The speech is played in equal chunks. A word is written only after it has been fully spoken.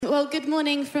Well, good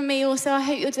morning from me also. I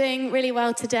hope you're doing really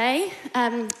well today.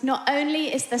 Not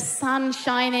only is the sun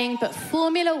shining, but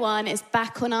Formula One is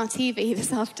back on our TV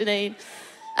this afternoon.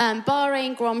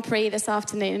 Bahrain Grand Prix this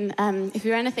afternoon. If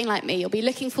you're anything like me, you'll be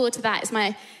looking forward to that. It's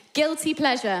my guilty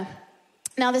pleasure.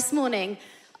 Now, this morning,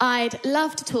 I'd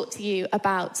love to talk to you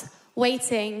about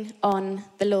waiting on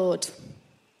the Lord.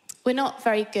 We're not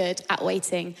very good at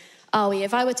waiting, are we?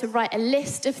 If I were to write a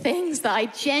list of things that I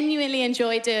genuinely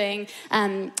enjoy doing,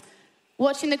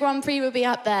 watching the Grand Prix would be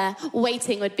up there,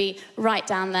 waiting would be right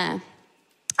down there.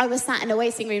 I was sat in a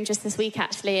waiting room just this week,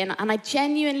 actually, and I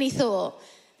genuinely thought,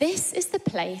 this is the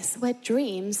place where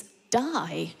dreams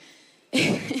die.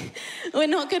 We're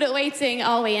not good at waiting,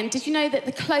 are we? And did you know that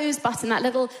the close button, that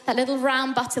little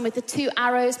round button with the two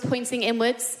arrows pointing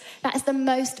inwards, that is the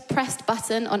most pressed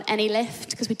button on any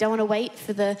lift, because we don't want to wait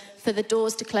for the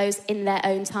doors to close in their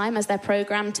own time, as they're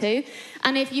programmed to.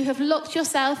 And if you have locked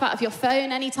yourself out of your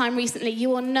phone anytime recently, you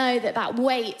will know that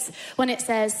wait when it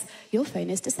says, your phone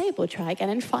is disabled, try again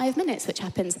in 5 minutes, which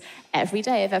happens every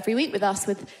day of every week with us,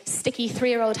 with sticky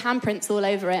 3-year-old handprints all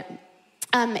over it.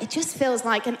 It just feels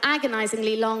like an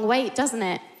agonisingly long wait, doesn't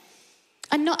it?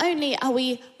 And not only are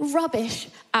we rubbish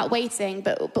at waiting,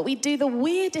 but we do the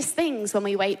weirdest things when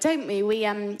we wait, don't we?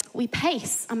 We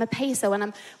pace. I'm a pacer. When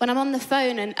I'm on the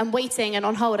phone and waiting and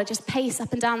on hold, I just pace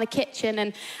up and down the kitchen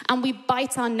and we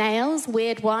bite our nails.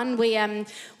 Weird one. We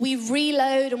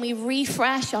reload and we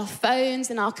refresh our phones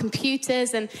and our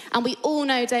computers and we all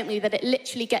know, don't we, that it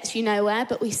literally gets you nowhere,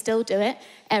 but we still do it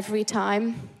every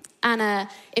time. And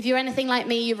if you're anything like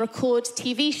me, you record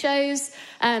TV shows,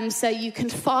 so you can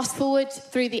fast forward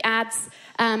through the ads,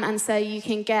 and so you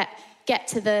can get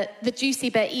to the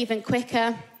juicy bit even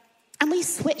quicker. And we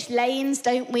switch lanes,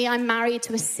 don't we? I'm married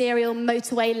to a serial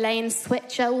motorway lane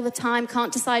switcher all the time,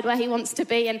 can't decide where he wants to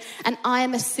be, and I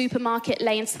am a supermarket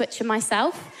lane switcher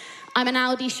myself. I'm an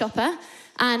Aldi shopper.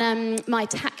 And my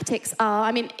tactics are,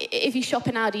 I mean, if you shop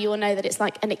in Aldi, you'll know that it's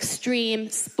like an extreme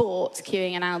sport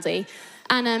queuing in Aldi.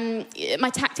 And my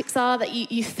tactics are that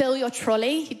you fill your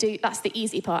trolley. That's the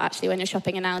easy part, actually, when you're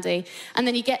shopping in Aldi. And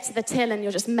then you get to the till and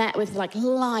you're just met with, like,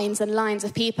 lines and lines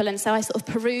of people. And so I sort of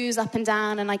peruse up and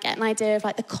down and I get an idea of,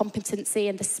 like, the competency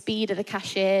and the speed of the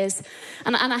cashiers.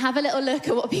 And I have a little look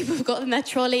at what people have got in their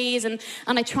trolleys. And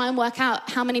I try and work out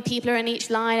how many people are in each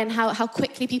line and how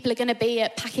quickly people are going to be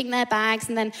at packing their bags.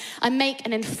 And then I make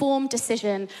an informed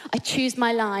decision. I choose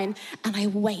my line and I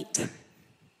wait.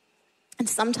 And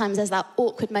sometimes there's that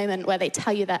awkward moment where they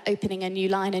tell you they're opening a new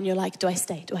line and you're like, do I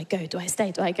stay? Do I go? Do I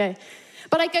stay? Do I go?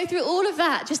 But I go through all of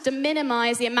that just to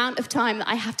minimize the amount of time that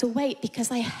I have to wait because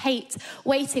I hate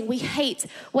waiting. We hate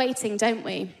waiting, don't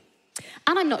we?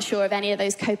 And I'm not sure if any of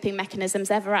those coping mechanisms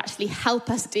ever actually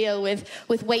help us deal with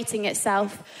waiting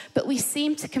itself. But we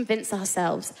seem to convince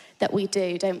ourselves that we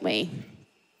do, don't we?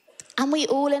 And we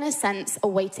all, in a sense, are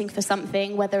waiting for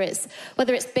something, whether it's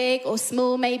big or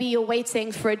small. Maybe you're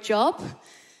waiting for a job.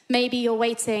 Maybe you're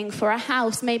waiting for a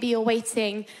house. Maybe you're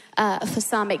waiting for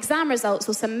some exam results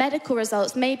or some medical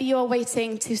results. Maybe you're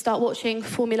waiting to start watching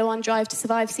Formula One Drive to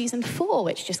Survive Season 4,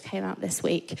 which just came out this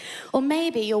week. Or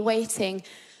maybe you're waiting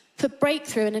for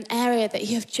breakthrough in an area that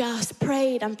you have just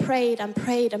prayed and prayed and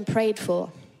prayed and prayed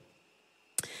for.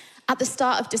 At the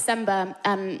start of December,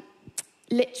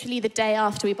 literally the day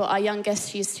after we brought our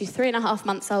youngest, she's 3.5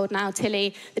 months old now,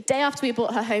 Tilly, the day after we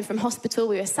brought her home from hospital,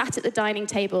 we were sat at the dining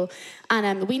table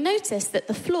and we noticed that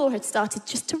the floor had started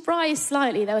just to rise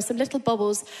slightly. There were some little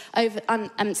bubbles over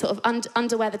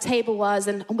under where the table was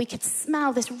and we could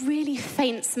smell this really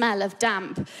faint smell of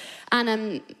damp.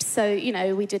 And so, you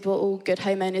know, we did what all good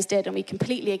homeowners did and we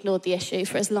completely ignored the issue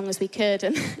for as long as we could.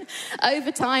 And over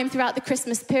time, throughout the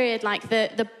Christmas period, like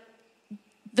the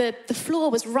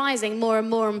floor was rising more and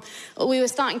more, and we were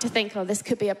starting to think, oh, this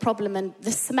could be a problem, and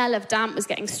the smell of damp was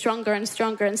getting stronger and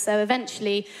stronger, and so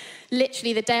eventually,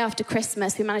 literally the day after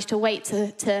Christmas, we managed to wait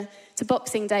to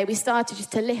Boxing Day. We started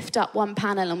just to lift up one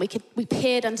panel, and we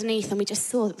peered underneath, and we just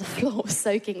saw that the floor was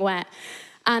soaking wet.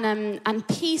 And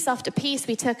piece after piece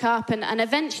we took up, and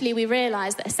eventually we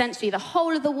realised that essentially the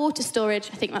whole of the water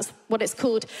storage, I think that's what it's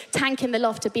called, tank in the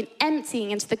loft, had been emptying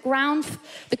into the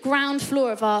ground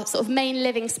floor of our sort of main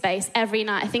living space every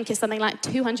night. I think it's something like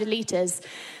 200 litres.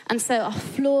 And so our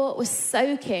floor was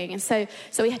soaking, and so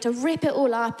we had to rip it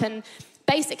all up, and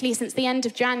basically since the end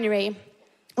of January,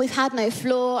 we've had no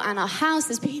floor, and our house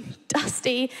has been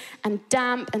dusty and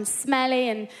damp and smelly,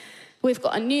 and we've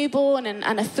got a newborn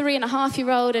and a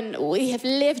 3.5-year-old, and we have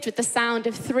lived with the sound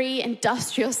of 3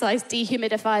 industrial-sized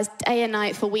dehumidifiers day and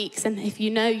night for weeks. And if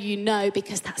you know, you know,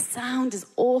 because that sound is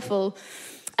awful.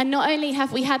 And not only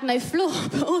have we had no floor,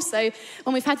 but also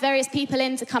when we've had various people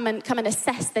in to come and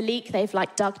assess the leak, they've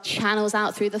like dug channels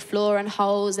out through the floor and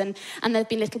holes, and there've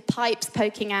been little pipes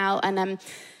poking out. And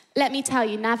let me tell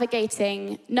you,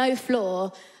 navigating no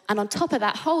floor, and on top of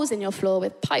that, holes in your floor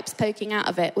with pipes poking out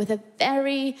of it, with a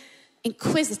very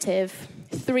inquisitive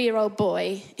 3-year-old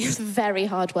boy, is very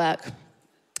hard work.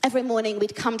 Every morning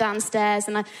we'd come downstairs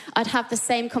and I'd have the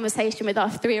same conversation with our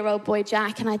 3-year-old boy,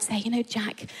 Jack, and I'd say, you know,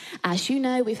 Jack, as you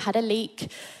know, we've had a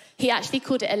leak. He actually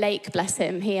called it a lake, bless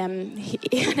him.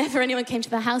 Whenever anyone came to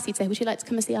the house, he'd say, would you like to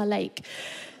come and see our lake?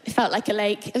 It felt like a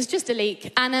lake. It was just a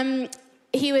leak. And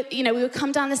we would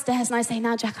come down the stairs and I'd say,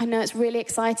 now, Jack, I know it's really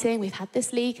exciting. We've had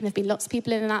this leak and there've been lots of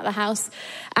people in and out of the house.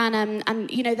 And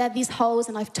there are these holes,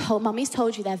 and Mummy's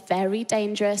told you they're very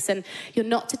dangerous and you're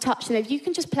not to touch them. If you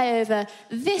can just play over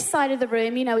this side of the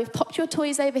room, we've popped your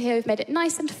toys over here. We've made it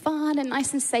nice and fun and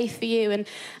nice and safe for you.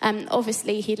 And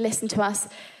obviously he'd listen to us.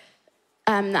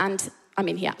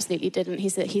 He absolutely didn't.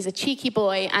 He's a cheeky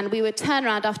boy, and we would turn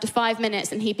around after 5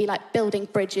 minutes and he'd be like building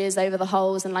bridges over the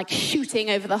holes and like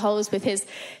shooting over the holes with his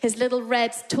little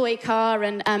red toy car.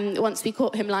 And once we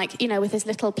caught him with his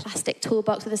little plastic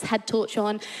toolbox with his head torch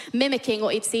on, mimicking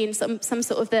what he'd seen some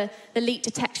sort of the leak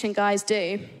detection guys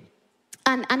do.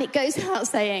 And it goes without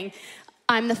saying,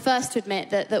 I'm the first to admit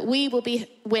that we will be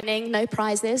winning no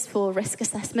prizes for risk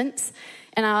assessments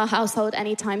in our household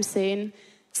anytime soon.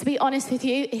 To be honest with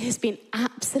you, it has been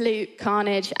absolute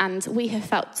carnage, and we have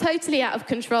felt totally out of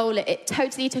control. It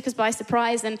totally took us by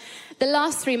surprise, and the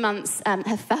last 3 months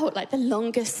have felt like the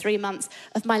longest 3 months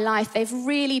of my life. They've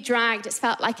really dragged. It's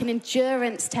felt like an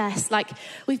endurance test, like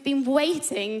we've been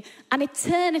waiting an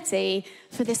eternity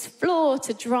for this floor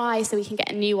to dry so we can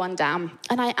get a new one down.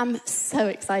 And I am so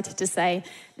excited to say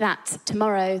that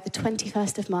tomorrow, the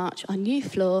 21st of March, our new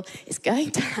floor is going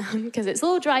down because it's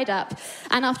all dried up.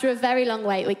 And after a very long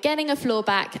wait, we're getting a floor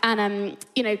back. And,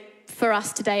 for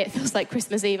us today, it feels like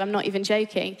Christmas Eve. I'm not even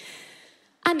joking.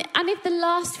 And if the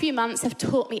last few months have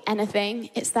taught me anything,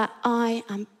 it's that I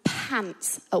am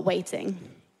pants at waiting.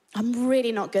 I'm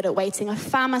really not good at waiting. I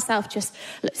found myself just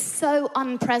so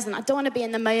unpresent. I don't want to be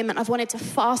in the moment. I've wanted to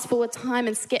fast forward time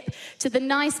and skip to the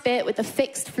nice bit with the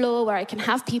fixed floor where I can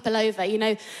have people over.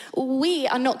 We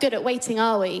are not good at waiting,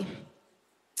 are we?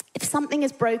 If something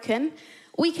is broken,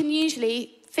 we can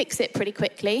usually fix it pretty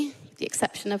quickly, with the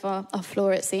exception of our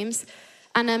floor, it seems.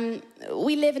 And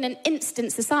we live in an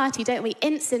instant society, don't we?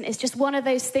 Instant is just one of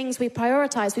those things we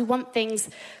prioritize. We want things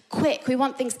quick. We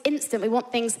want things instant. We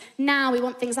want things now. We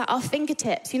want things at our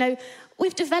fingertips.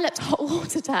 We've developed hot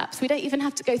water taps. We don't even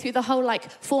have to go through the whole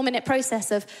 4-minute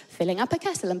process of filling up a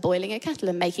kettle and boiling a kettle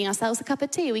and making ourselves a cup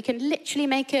of tea. We can literally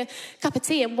make a cup of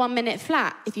tea in 1 minute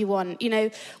flat if you want.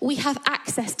 We have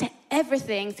access to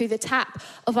everything through the tap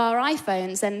of our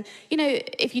iPhones. And,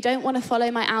 if you don't want to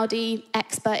follow my Aldi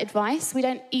expert advice, we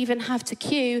don't even have to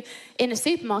queue in a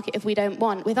supermarket if we don't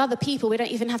want. With other people, we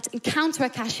don't even have to encounter a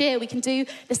cashier. We can do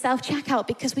the self-checkout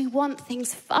because we want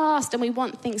things fast and we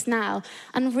want things now.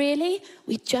 And really,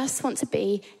 we just want to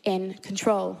be in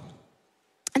control.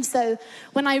 And so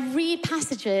when I read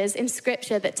passages in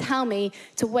Scripture that tell me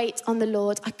to wait on the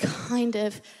Lord, I kind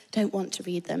of don't want to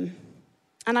read them.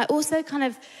 And I also kind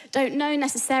of don't know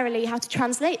necessarily how to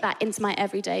translate that into my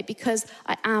everyday because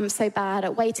I am so bad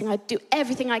at waiting. I do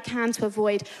everything I can to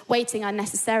avoid waiting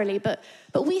unnecessarily. But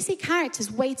we see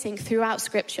characters waiting throughout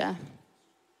Scripture.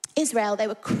 Israel, they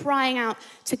were crying out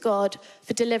to God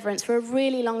for deliverance for a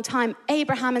really long time.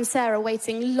 Abraham and Sarah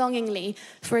waiting longingly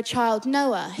for a child.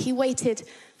 Noah, he waited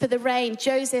for the rain.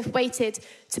 Joseph waited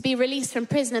to be released from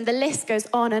prison, and the list goes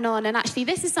on and on. And actually,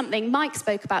 this is something Mike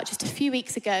spoke about just a few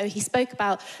weeks ago. He spoke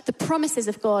about the promises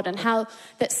of God and how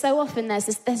that so often there's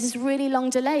this really long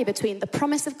delay between the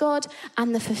promise of God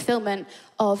and the fulfillment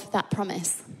of that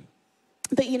promise.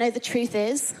 But the truth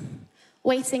is,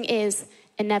 waiting is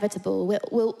inevitable.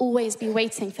 We'll always be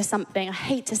waiting for something. I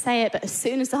hate to say it, but as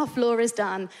soon as our floor is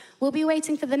done, we'll be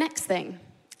waiting for the next thing.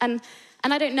 And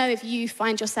I don't know if you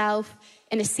find yourself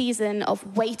in a season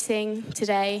of waiting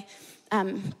today,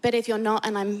 but if you're not,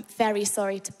 and I'm very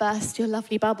sorry to burst your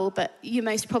lovely bubble, but you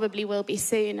most probably will be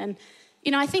soon. And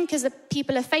I think as a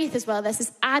people of faith as well, there's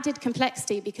this added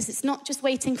complexity because it's not just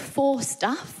waiting for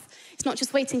stuff. It's not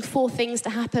just waiting for things to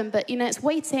happen, but, it's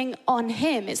waiting on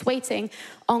Him. It's waiting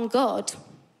on God.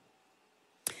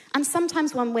 And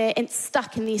sometimes when we're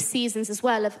stuck in these seasons as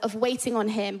well of waiting on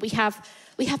Him, we have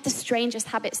the strangest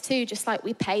habits too, just like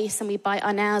we pace and we bite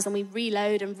our nails and we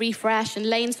reload and refresh and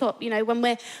lane swap. When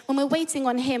we're waiting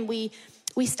on Him, we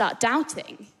start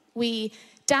doubting. We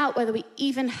doubt whether we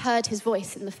even heard His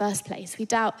voice in the first place. We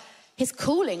doubt his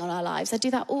calling on our lives. I do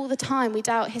that all the time. We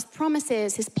doubt his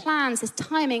promises, his plans, his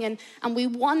timing, and we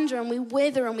wonder and we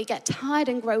wither and we get tired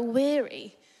and grow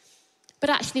weary. But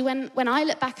actually, when I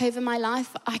look back over my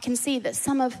life, I can see that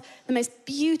some of the most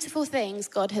beautiful things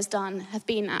God has done have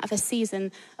been out of a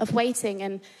season of waiting.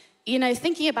 And,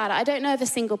 thinking about it, I don't know of a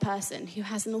single person who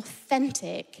has an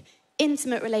authentic,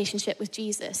 intimate relationship with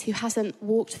Jesus who hasn't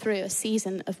walked through a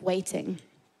season of waiting.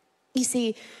 You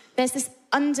see, there's this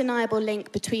undeniable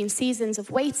link between seasons of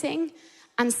waiting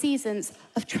and seasons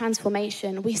of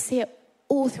transformation. We see it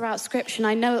all throughout Scripture, and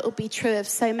I know it will be true of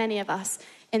so many of us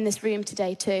in this room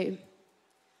today too.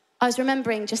 I was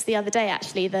remembering just the other day,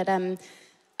 actually, that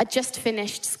I just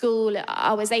finished school.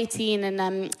 I was 18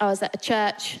 and I was at a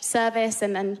church service,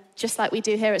 and just like we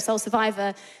do here at Soul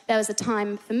Survivor, there was a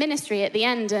time for ministry at the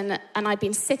end, and I'd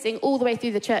been sitting all the way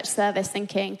through the church service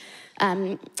thinking,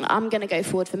 I'm going to go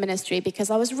forward for ministry,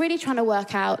 because I was really trying to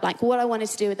work out what I wanted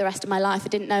to do with the rest of my life. I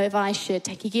didn't know if I should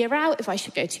take a year out, if I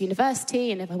should go to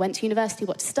university, and if I went to university,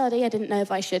 what to study. I didn't know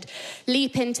if I should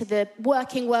leap into the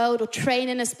working world or train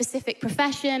in a specific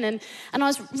profession, and I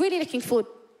was really looking for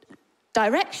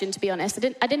direction, to be honest.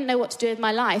 I didn't know what to do with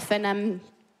my life, and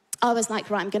I was like,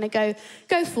 right, I'm going to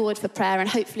go forward for prayer, and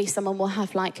hopefully someone will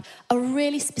have a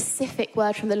really specific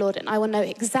word from the Lord, and I will know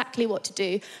exactly what to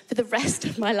do for the rest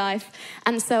of my life.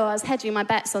 And so I was hedging my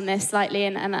bets on this slightly,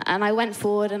 and I went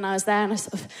forward, and I was there, and I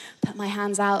sort of put my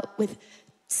hands out with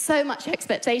so much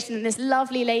expectation, and this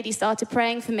lovely lady started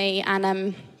praying for me,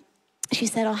 and she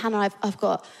said, oh, Hannah, I've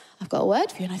got a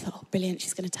word for you. And I thought, oh, brilliant,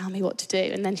 she's going to tell me what to do.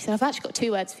 And then she said, I've actually got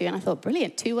 2 words for you. And I thought,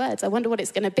 brilliant, 2 words. I wonder what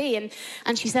it's going to be.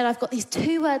 And she said, I've got these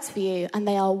 2 words for you, and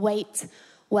they are wait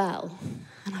well.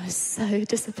 And I was so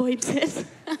disappointed.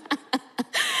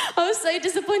 I was so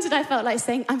disappointed. I felt like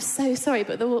saying, I'm so sorry,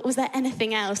 but was there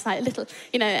anything else,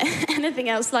 anything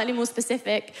else slightly more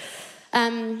specific?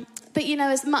 But,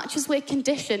 as much as we're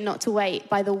conditioned not to wait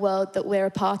by the world that we're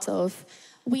a part of,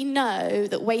 we know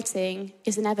that waiting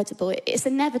is inevitable. It's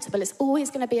inevitable. It's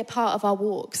always going to be a part of our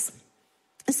walks.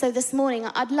 And so this morning,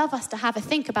 I'd love us to have a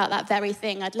think about that very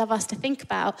thing. I'd love us to think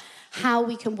about how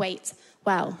we can wait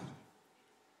well.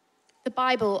 The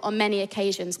Bible, on many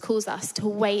occasions, calls us to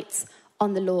wait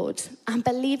on the Lord. And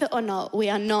believe it or not, we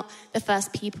are not the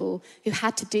first people who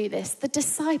had to do this. The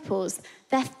disciples,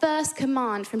 their first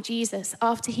command from Jesus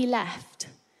after he left,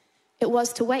 it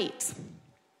was to wait.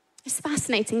 It's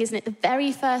fascinating, isn't it? The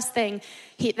very first thing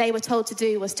they were told to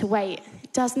do was to wait.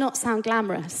 It does not sound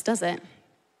glamorous, does it?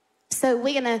 So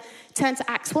we're going to turn to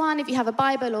Acts 1. If you have a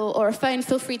Bible or a phone,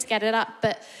 feel free to get it up.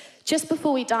 But just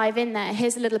before we dive in there,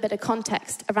 here's a little bit of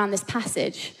context around this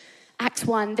passage. Acts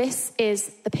 1, this is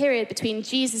the period between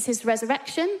Jesus'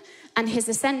 resurrection and his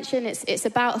ascension. It's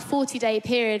about a 40-day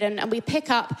period, and we pick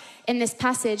up in this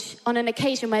passage on an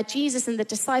occasion where Jesus and the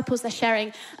disciples are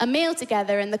sharing a meal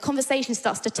together, and the conversation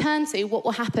starts to turn to what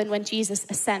will happen when Jesus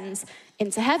ascends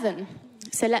into heaven.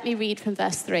 So let me read from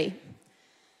verse 3.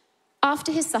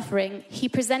 After his suffering, he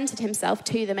presented himself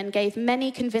to them and gave many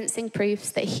convincing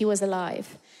proofs that he was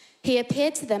alive. He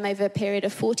appeared to them over a period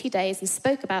of 40 days and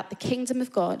spoke about the kingdom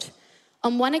of God.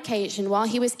 On one occasion, while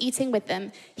he was eating with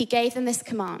them, he gave them this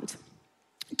command: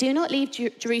 do not leave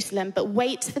Jerusalem, but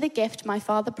wait for the gift my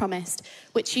Father promised,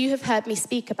 which you have heard me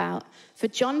speak about. For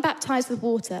John baptized with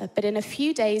water, but in a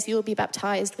few days you will be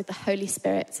baptized with the Holy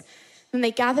Spirit. Then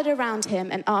they gathered around him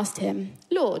and asked him,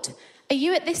 Lord, are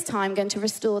you at this time going to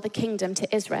restore the kingdom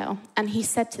to Israel? And he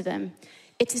said to them,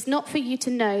 it is not for you to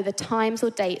know the times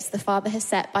or dates the Father has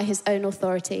set by his own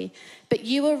authority, but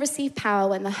you will receive power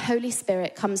when the Holy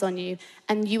Spirit comes on you,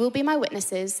 and you will be my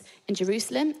witnesses in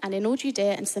Jerusalem and in all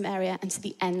Judea and Samaria and to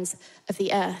the ends of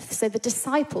the earth. So the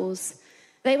disciples,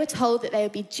 they were told that they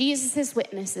would be Jesus'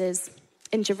 witnesses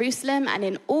in Jerusalem and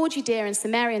in all Judea and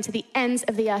Samaria and to the ends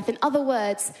of the earth. In other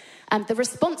words, the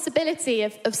responsibility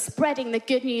of spreading the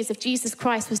good news of Jesus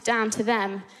Christ was down to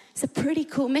them. It's a pretty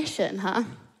cool mission, huh?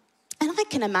 And I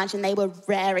can imagine they were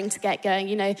raring to get going.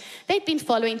 They'd been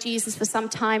following Jesus for some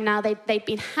time now. They'd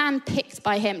been handpicked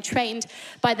by him, trained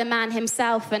by the man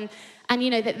himself. And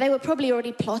they were probably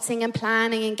already plotting and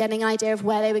planning and getting an idea of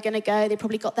where they were going to go. They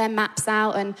probably got their maps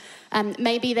out. And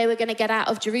maybe they were going to get out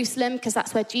of Jerusalem because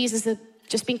that's where Jesus had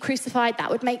just been crucified. That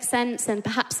would make sense. And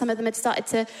perhaps some of them had started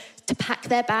to pack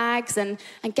their bags and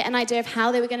get an idea of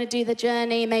how they were going to do the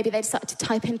journey. Maybe they'd started to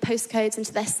type in postcodes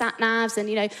into their sat-navs.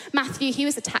 And, Matthew, he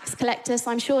was a tax collector,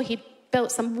 so I'm sure he'd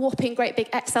built some whopping great big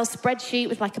Excel spreadsheet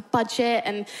with a budget.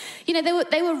 And,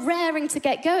 they were raring to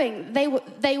get going.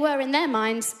 They were in their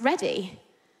minds ready.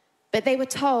 But they were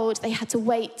told they had to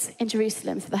wait in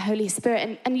Jerusalem for the Holy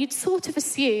Spirit. And you'd sort of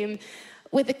assume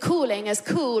with the calling as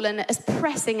cool and as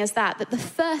pressing as that the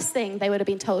first thing they would have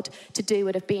been told to do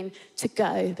would have been to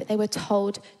go, but they were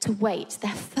told to wait.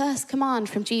 Their first command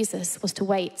from Jesus was to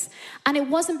wait. And it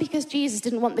wasn't because Jesus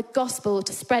didn't want the gospel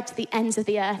to spread to the ends of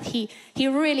the earth. He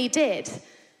really did.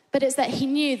 But it's that he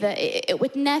knew that it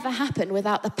would never happen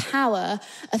without the power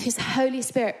of his Holy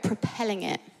Spirit propelling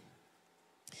it.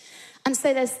 And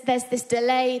so there's this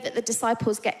delay that the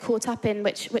disciples get caught up in,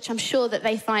 which I'm sure that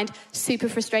they find super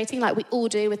frustrating, like we all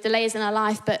do with delays in our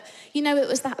life. But, it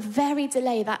was that very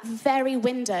delay, that very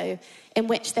window in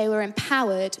which they were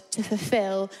empowered to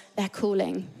fulfill their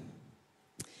calling.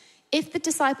 If the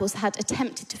disciples had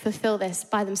attempted to fulfill this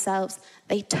by themselves,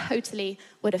 they totally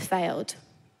would have failed.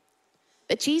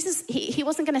 But Jesus, he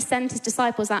wasn't going to send his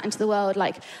disciples out into the world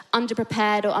like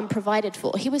underprepared or unprovided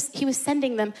for. He was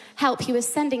sending them help. He was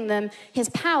sending them his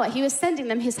power. He was sending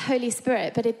them his Holy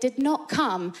Spirit. But it did not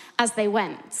come as they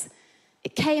went.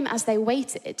 It came as they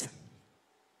waited.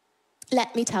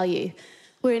 Let me tell you,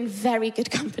 we're in very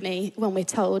good company when we're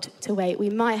told to wait. We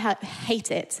might hate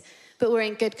it, but we're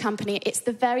in good company. It's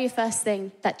the very first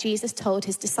thing that Jesus told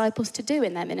his disciples to do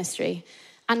in their ministry.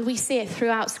 And we see it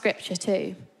throughout Scripture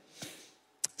too.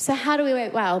 So how do we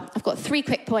wait well? I've got 3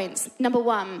 quick points. Number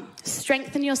 1,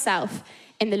 strengthen yourself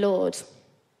in the Lord.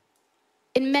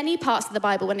 In many parts of the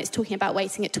Bible, when it's talking about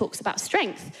waiting, it talks about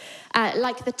strength.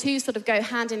 Like the two sort of go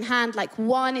hand in hand, like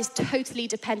one is totally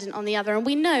dependent on the other. And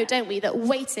we know, don't we, that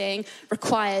waiting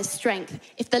requires strength.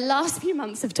 If the last few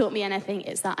months have taught me anything,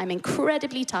 it's that I'm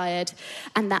incredibly tired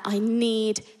and that I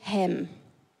need him.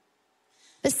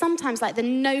 But sometimes, like the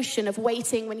notion of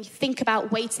waiting, when you think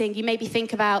about waiting, you maybe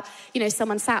think about,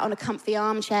 someone sat on a comfy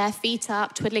armchair, feet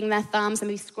up, twiddling their thumbs, and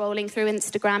maybe scrolling through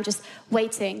Instagram, just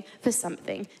waiting for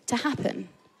something to happen.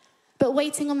 But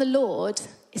waiting on the Lord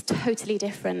is totally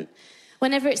different.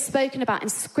 Whenever it's spoken about in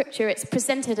Scripture, it's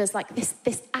presented as like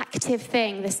this active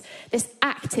thing, this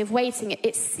active waiting.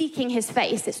 It's seeking his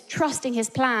face. It's trusting his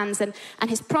plans and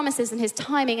his promises and his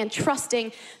timing and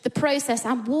trusting the process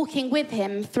and walking with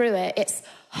him through it. It's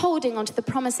holding onto the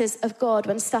promises of God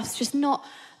when stuff's just not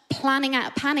panning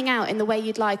out in the way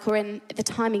you'd like or in the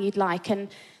timing you'd like. And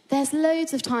there's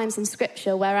loads of times in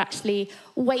Scripture where actually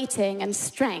waiting and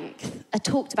strength are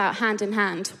talked about hand in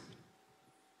hand.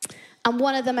 And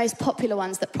one of the most popular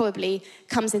ones that probably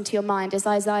comes into your mind is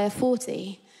Isaiah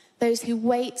 40. Those who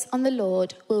wait on the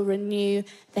Lord will renew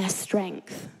their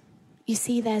strength. You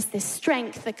see, there's this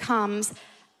strength that comes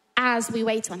as we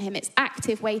wait on him. It's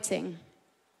active waiting.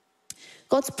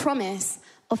 God's promise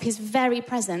of his very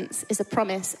presence is a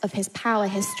promise of his power,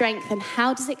 his strength. And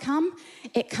how does it come?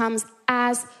 It comes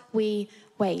as we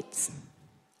wait.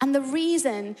 And the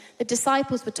reason the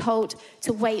disciples were told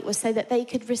to wait was so that they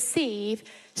could receive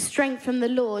strength from the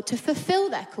Lord to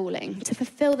fulfill their calling, to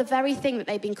fulfill the very thing that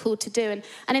they've been called to do.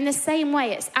 And in the same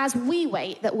way, it's as we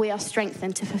wait that we are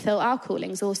strengthened to fulfill our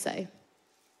callings also.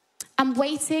 And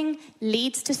waiting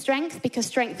leads to strength because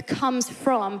strength comes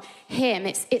from him.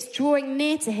 It's drawing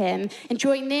near to him, and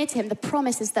drawing near to him, the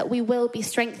promise is that we will be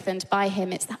strengthened by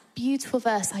him. It's that beautiful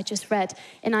verse I just read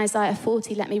in Isaiah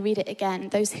 40. Let me read it again.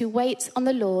 Those who wait on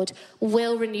the Lord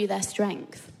will renew their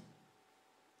strength.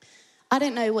 I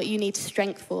don't know what you need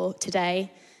strength for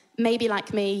today. Maybe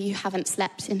like me, you haven't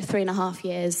slept in 3.5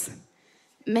 years.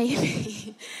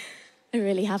 Maybe... I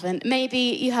really haven't.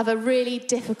 Maybe you have a really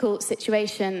difficult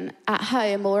situation at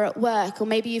home or at work, or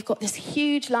maybe you've got this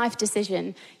huge life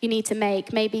decision you need to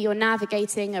make. Maybe you're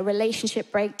navigating a relationship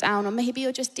breakdown, or maybe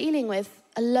you're just dealing with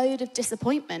a load of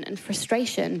disappointment and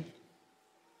frustration.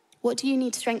 What do you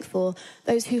need strength for?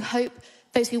 Those who hope,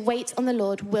 those who wait on the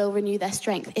Lord will renew their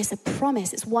strength. It's a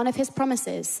promise. It's one of his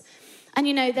promises. And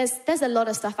there's a lot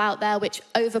of stuff out there which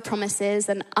over-promises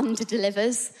and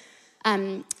under-delivers.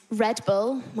 Red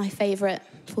Bull, my favourite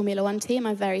Formula 1 team.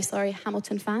 I'm very sorry,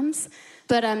 Hamilton fans.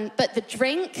 But the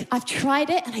drink, I've tried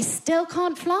it and I still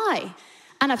can't fly.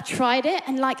 And I've tried it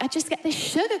and I just get this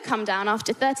sugar come down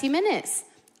after 30 minutes.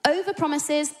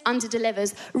 Over-promises,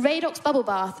 under-delivers. Radox Bubble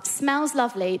Bath smells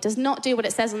lovely, does not do what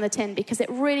it says on the tin because it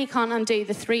really can't undo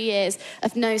the 3 years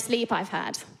of no sleep I've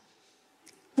had.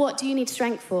 What do you need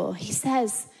strength for? He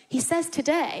says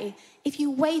today, if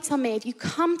you wait on me, if you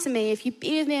come to me, if you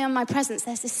be with me in my presence,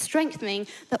 there's this strengthening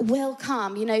that will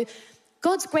come.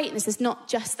 God's greatness is not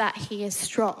just that he is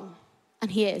strong, and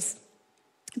he is,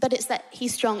 but it's that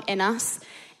he's strong in us.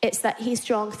 It's that he's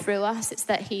strong through us. It's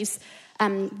that he's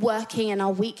working in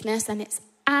our weakness, and it's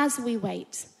as we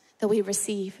wait that we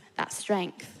receive that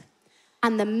strength.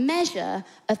 And the measure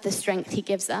of the strength he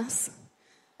gives us,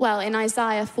 well, in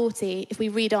Isaiah 40, if we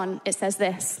read on, it says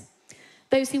this: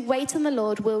 Those who wait on the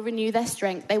Lord will renew their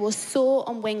strength. They will soar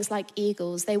on wings like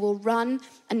eagles. They will run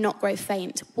and not grow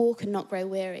faint, walk and not grow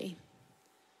weary.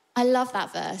 I love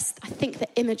that verse. I think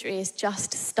the imagery is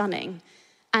just stunning.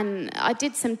 And I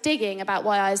did some digging about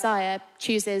why Isaiah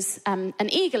chooses an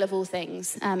eagle of all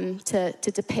things to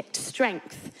depict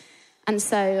strength. And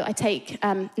so I take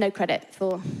no credit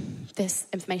for this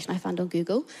information I found on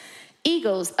Google.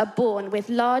 Eagles are born with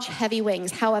large, heavy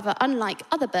wings. However, unlike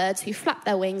other birds who flap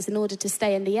their wings in order to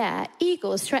stay in the air,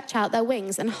 eagles stretch out their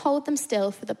wings and hold them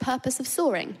still for the purpose of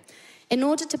soaring. In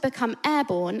order to become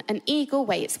airborne, an eagle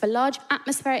waits for large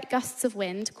atmospheric gusts of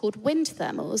wind called wind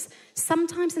thermals.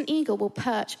 Sometimes an eagle will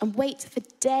perch and wait for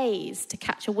days to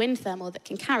catch a wind thermal that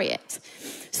can carry it.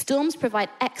 Storms provide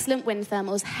excellent wind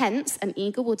thermals, hence an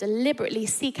eagle will deliberately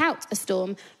seek out a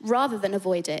storm rather than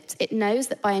avoid it. It knows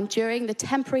that by enduring the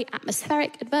temporary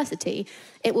atmospheric adversity,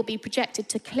 it will be projected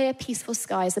to clear, peaceful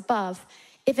skies above.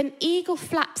 If an eagle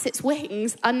flaps its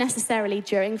wings unnecessarily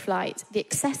during flight, the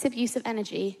excessive use of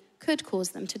energy could cause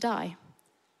them to die.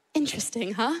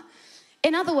 Interesting, huh?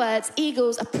 In other words,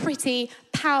 eagles are pretty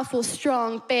powerful,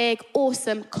 strong, big,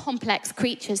 awesome, complex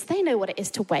creatures. They know what it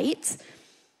is to wait.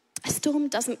 A storm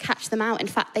doesn't catch them out. In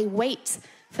fact, they wait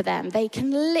for them. They can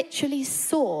literally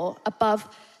soar above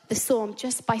the storm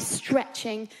just by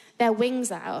stretching their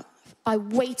wings out, by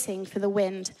waiting for the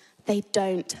wind. They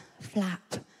don't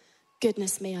flap.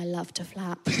 Goodness me, I love to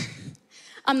flap.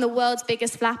 I'm the world's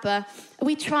biggest flapper.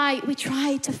 We try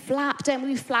to flap, don't we?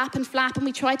 We flap, and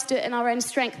we try to do it in our own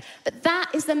strength. But that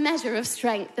is the measure of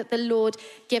strength that the Lord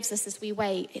gives us as we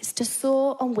wait. It's to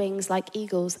soar on wings like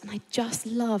eagles. And I just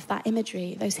love that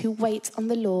imagery. Those who wait on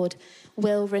the Lord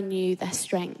will renew their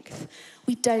strength.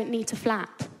 We don't need to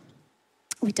flap.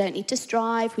 We don't need to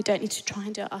strive. We don't need to try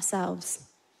and do it ourselves.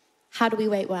 How do we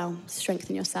wait well?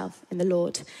 Strengthen yourself in the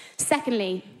Lord.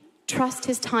 Secondly, trust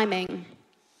his timing.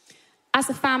 As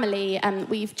a family,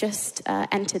 we've just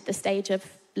entered the stage of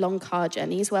long car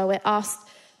journeys where we're asked,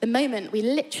 the moment we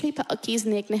literally put our keys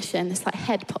in the ignition, this like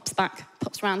head pops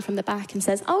around from the back and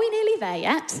says, are we nearly there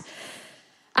yet?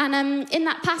 And in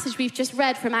that passage we've just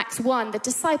read from Acts 1, the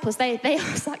disciples, they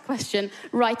asked that question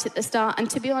right at the start. And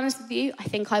to be honest with you, I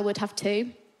think I would have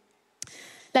too.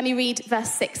 Let me read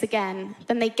verse 6 again.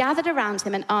 Then they gathered around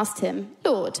him and asked him,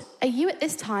 Lord, are you at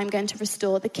this time going to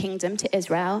restore the kingdom to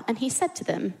Israel? And he said to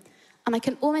them, and I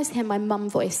can almost hear my mum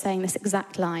voice saying this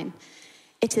exact line,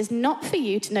 it is not for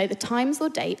you to know the times or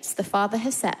dates the Father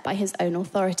has set by his own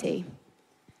authority.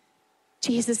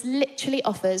 Jesus literally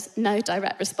offers no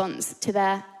direct response to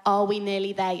their are we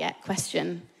nearly there yet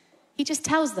question. He just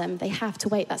tells them they have to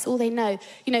wait. That's all they know.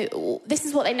 You know, this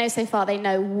is what they know so far. They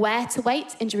know where to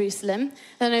wait in Jerusalem.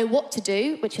 They know what to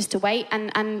do, which is to wait.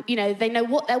 And you know, they know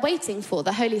what they're waiting for,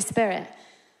 the Holy Spirit.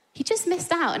 He just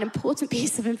missed out an important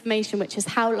piece of information, which is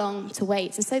how long to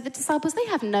wait. And so the disciples, they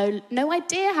have no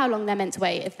idea how long they're meant to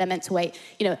wait. If they're meant to wait,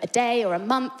 you know, a day or a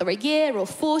month or a year or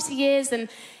 40 years. And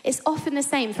it's often the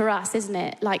same for us, isn't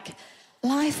it? Like,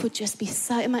 life would just be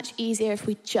so much easier if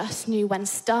we just knew when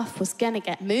stuff was going to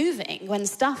get moving, when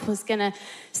stuff was going to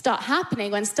start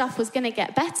happening, when stuff was going to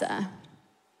get better.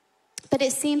 But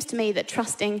it seems to me that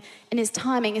trusting in his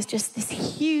timing is just this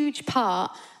huge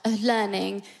part of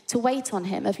learning to wait on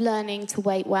him, of learning to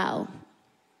wait well.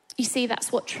 You see,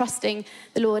 that's what trusting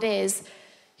the Lord is.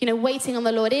 You know, waiting on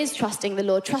the Lord is trusting the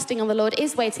Lord. Trusting on the Lord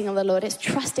is waiting on the Lord. It's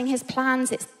trusting his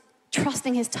plans. It's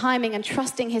trusting his timing and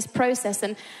trusting his process.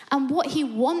 And what he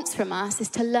wants from us is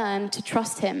to learn to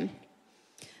trust him.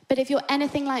 But if you're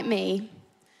anything like me,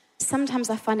 sometimes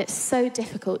I find it so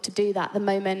difficult to do that the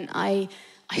moment I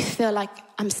feel like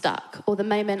I'm stuck, or the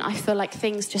moment I feel like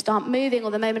things just aren't moving,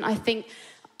 or the moment I think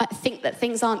that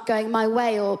things aren't going my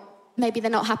way, or maybe they're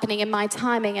not happening in my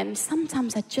timing. And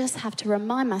sometimes I just have to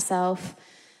remind myself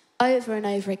over and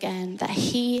over again that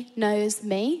he knows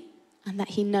me and that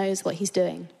he knows what he's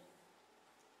doing.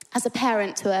 As a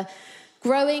parent to a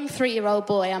growing 3-year-old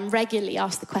boy, I'm regularly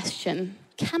asked the question,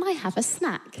 can I have a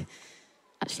snack?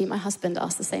 Actually, my husband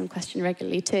asked the same question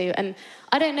regularly too. And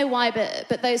I don't know why,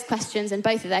 but those questions in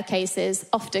both of their cases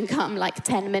often come like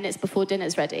 10 minutes before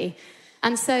dinner's ready.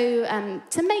 And so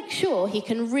to make sure he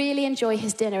can really enjoy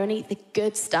his dinner and eat the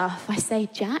good stuff, I say,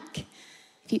 Jack,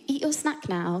 if you eat your snack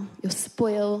now, you'll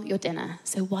spoil your dinner.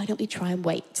 So why don't we try and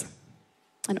wait?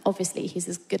 And obviously he's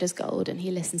as good as gold and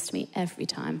he listens to me every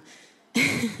time.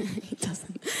 He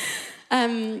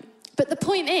doesn't. But the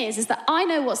point is that I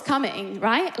know what's coming,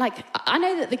 right? Like, I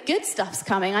know that the good stuff's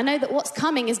coming. I know that what's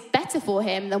coming is better for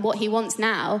him than what he wants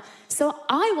now. So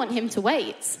I want him to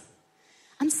wait.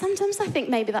 And sometimes I think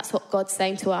maybe that's what God's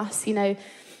saying to us, you know,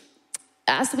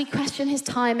 as we question his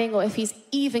timing or if he's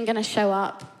even going to show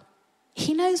up.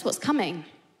 he knows what's coming.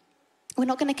 We're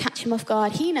not going to catch him off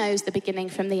guard. He knows the beginning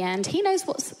from the end. He knows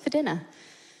what's for dinner.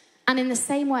 And in the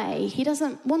same way, he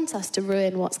doesn't want us to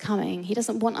ruin what's coming. He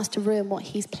doesn't want us to ruin what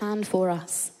he's planned for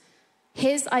us.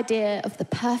 His idea of the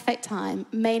perfect time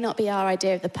may not be our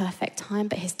idea of the perfect time,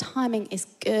 but his timing is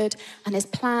good and his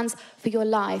plans for your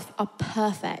life are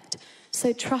perfect.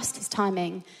 So trust his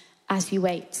timing as you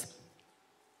wait.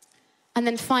 And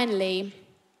then finally,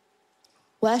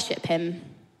 worship him.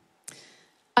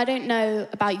 I don't know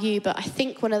about you, but I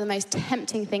think one of the most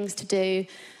tempting things to do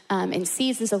in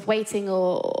seasons of waiting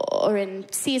or in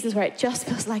seasons where it just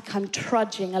feels like I'm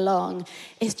trudging along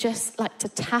is just like to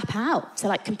tap out, to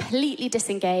like completely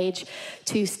disengage,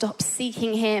 to stop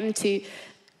seeking him, to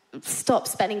stop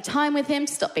spending time with him,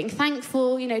 to stop being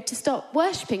thankful, to stop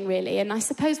worshipping really. And I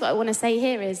suppose what I want to say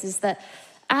here is that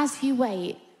as you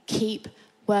wait, keep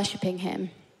worshipping him.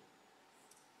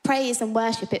 Praise and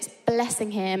worship, it's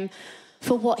blessing him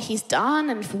for what he's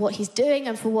done and for what he's doing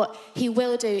and for what he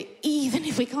will do, even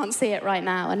if we can't see it right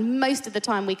now. And most of the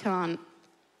time we can't.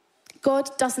 God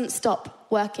doesn't stop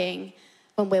working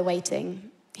when we're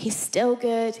waiting. He's still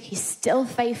good, he's still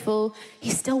faithful,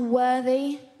 he's still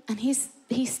worthy, and he's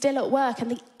still at work.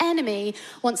 And the enemy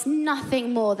wants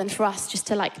nothing more than for us just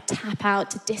to like tap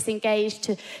out, to disengage,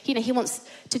 to, he wants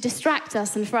to distract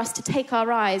us and for us to take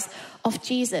our eyes off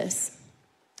Jesus.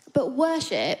 But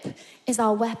worship is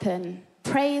our weapon.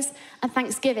 Praise and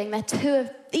thanksgiving, they're two of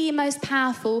the most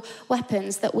powerful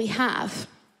weapons that we have.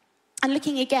 And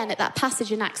looking again at that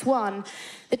passage in Acts 1,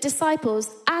 the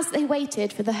disciples, as they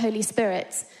waited for the Holy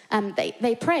Spirit,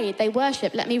 they prayed, they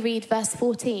worshipped. Let me read verse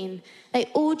 14. They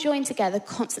all joined together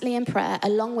constantly in prayer,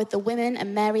 along with the women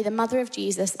and Mary, the mother of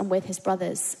Jesus, and with his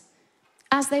brothers.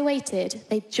 As they waited,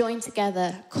 they joined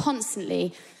together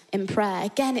constantly in prayer.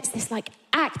 Again, it's this like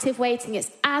active waiting. It's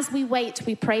as we wait,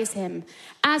 we praise him.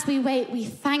 As we wait, we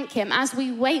thank him. As we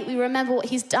wait, we remember what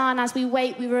he's done. As we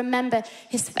wait, we remember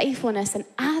his faithfulness. And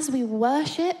as we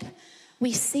worship,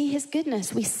 we see his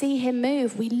goodness. We see him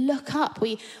move. We look up.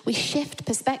 We shift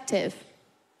perspective.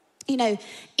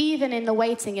 Even in the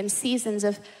waiting, in seasons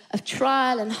of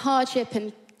trial and hardship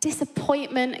and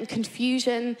disappointment and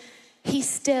confusion, he's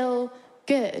still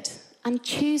good. And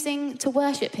choosing to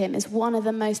worship him is one of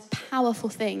the most powerful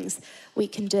things we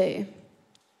can do.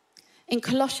 In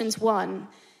Colossians 1,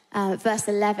 verse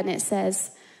 11, it says,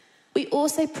 "We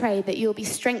also pray that you will be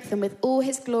strengthened with all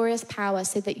his glorious power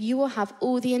so that you will have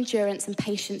all the endurance and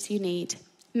patience you need.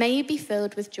 May you be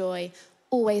filled with joy,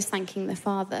 always thanking the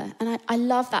Father." And I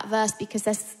love that verse because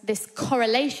there's this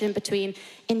correlation between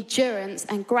endurance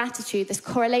and gratitude, this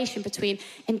correlation between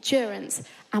endurance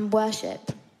and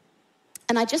worship.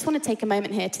 And I just want to take a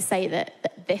moment here to say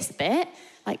that this bit,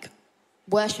 like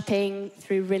worshipping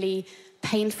through really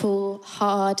painful,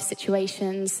 hard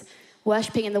situations,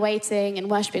 worshipping in the waiting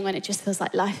and worshipping when it just feels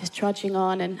like life is trudging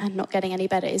on and not getting any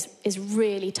better is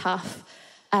really tough.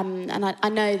 And I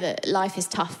know that life is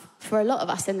tough for a lot of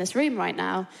us in this room right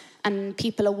now. And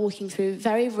people are walking through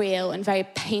very real and very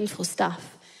painful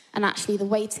stuff. And actually the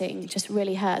waiting just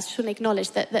really hurts. Just want to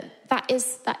acknowledge that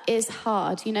is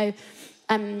hard.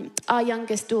 Our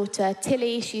youngest daughter,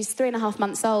 Tilly, she's 3.5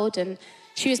 months old, and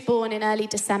she was born in early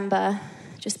December,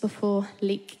 just before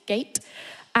Leak Gate.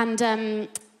 And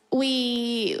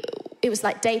it was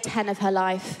like day 10 of her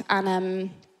life, and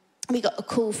we got a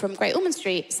call from Great Ormond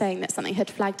Street saying that something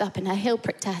had flagged up in her heel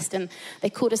prick test, and they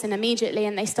called us in immediately,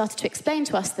 and they started to explain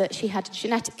to us that she had a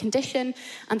genetic condition,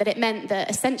 and that it meant that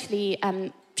essentially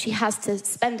she has to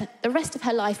spend the rest of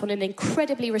her life on an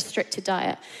incredibly restricted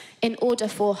diet in order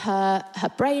for her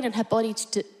brain and her body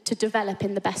to develop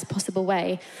in the best possible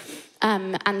way.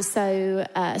 And so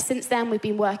since then, we've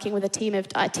been working with a team of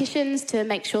dietitians to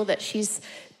make sure that she's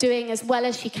doing as well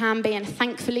as she can be. And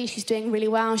thankfully, she's doing really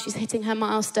well. She's hitting her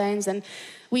milestones. And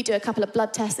we do a couple of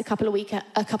blood tests a couple of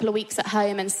weeks at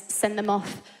home and send them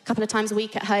off a couple of times a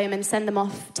week at home and send them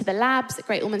off to the labs at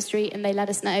Great Ormond Street. And they let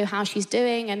us know how she's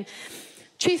doing. And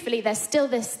truthfully, there's still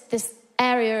this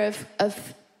area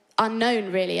of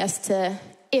unknown, really, as to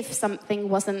if something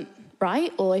wasn't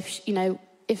right or if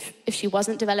she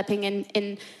wasn't developing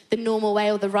in the normal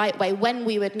way or the right way, when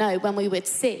we would know, when we would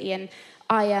see. And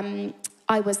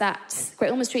I was at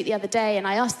Great Ormond Street the other day, and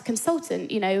I asked the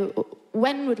consultant,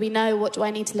 when would we know? What do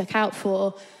I need to look out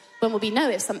for? When would we know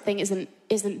if something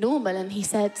isn't normal? And he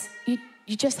said, you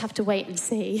just have to wait and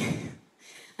see.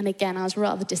 And again, I was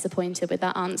rather disappointed with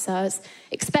that answer. I was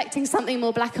expecting something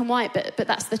more black and white, but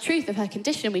that's the truth of her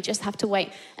condition. We just have to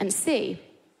wait and see.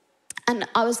 And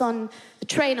I was on the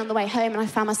train on the way home, and I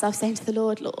found myself saying to the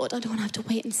Lord, Lord, I don't want to have to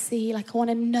wait and see. Like, I want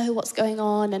to know what's going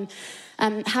on.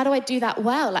 And how do I do that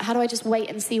well? Like, how do I just wait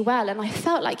and see well? And I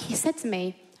felt like he said to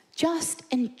me, just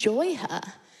enjoy her.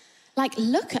 Like,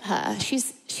 look at her.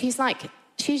 She's like,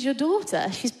 she's your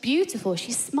daughter. She's beautiful.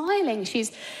 She's smiling.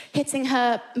 She's hitting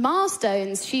her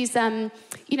milestones. She's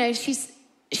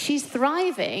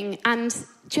thriving, and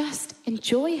just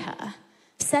enjoy her.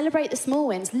 Celebrate the small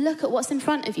wins. Look at what's in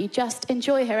front of you. Just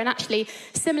enjoy her. And actually,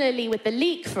 similarly with the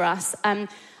leak for us, I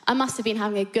must have been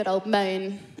having a good old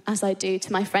moan, as I do,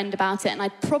 to my friend about it. And I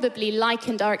probably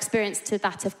likened our experience to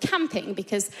that of camping,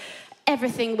 because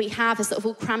everything we have is sort of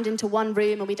all crammed into one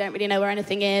room, and we don't really know where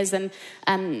anything is, and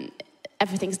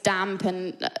everything's damp,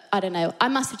 and I don't know. I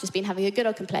must have just been having a good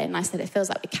old complaint, and I said, it feels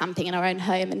like we're camping in our own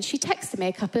home. And she texted me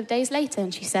a couple of days later,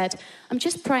 and she said, I'm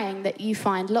just praying that you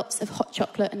find lots of hot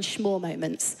chocolate and schmore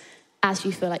moments as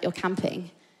you feel like you're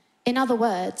camping. In other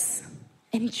words,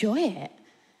 enjoy it.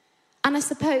 And I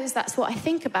suppose that's what I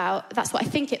think about. That's what I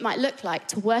think it might look like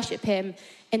to worship him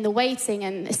in the waiting,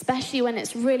 and especially when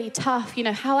it's really tough. You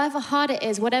know, however hard it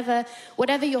is, whatever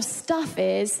your stuff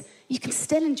is, you can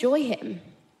still enjoy him.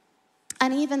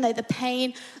 And even though the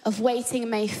pain of waiting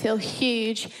may feel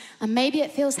huge, and maybe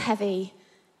it feels heavy,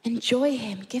 enjoy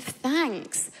him, give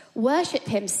thanks, worship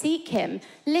him, seek him,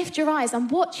 lift your eyes and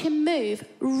watch him move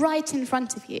right in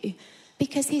front of you,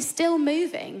 because he's still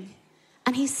moving,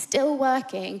 and he's still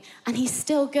working, and he's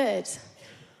still good.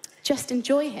 Just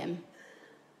enjoy him.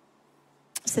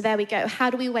 So there we go. How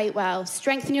do we wait well?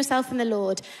 Strengthen yourself in the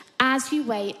Lord. As you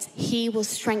wait, he will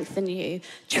strengthen you.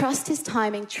 Trust his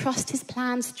timing, trust his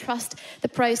plans, trust the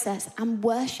process, and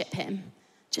worship him.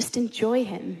 Just enjoy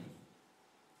him.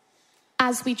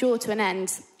 As we draw to an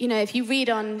end, you know, if you read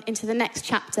on into the next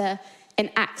chapter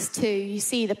in Acts 2, you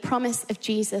see the promise of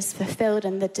Jesus fulfilled,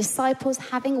 and the disciples,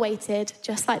 having waited,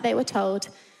 just like they were told,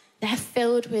 they're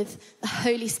filled with the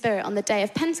Holy Spirit on the day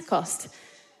of Pentecost.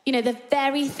 You know, the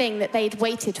very thing that they'd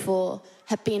waited for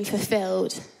had been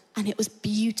fulfilled, and it was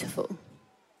beautiful.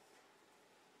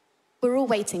 We're all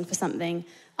waiting for something,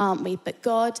 aren't we? But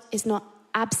God is not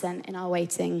absent in our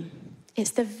waiting.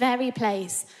 It's the very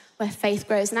place where faith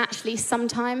grows. And actually,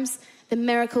 sometimes the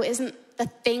miracle isn't the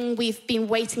thing we've been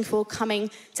waiting for coming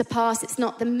to pass. It's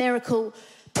not the miracle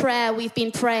prayer we've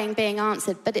been praying being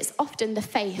answered, but it's often the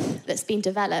faith that's been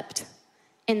developed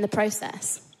in the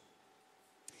process.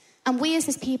 And we as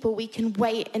his people, we can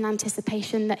wait in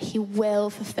anticipation that he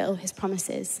will fulfill his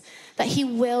promises, that he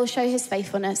will show his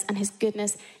faithfulness and his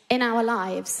goodness in our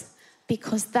lives,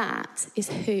 because that is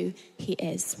who he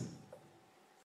is.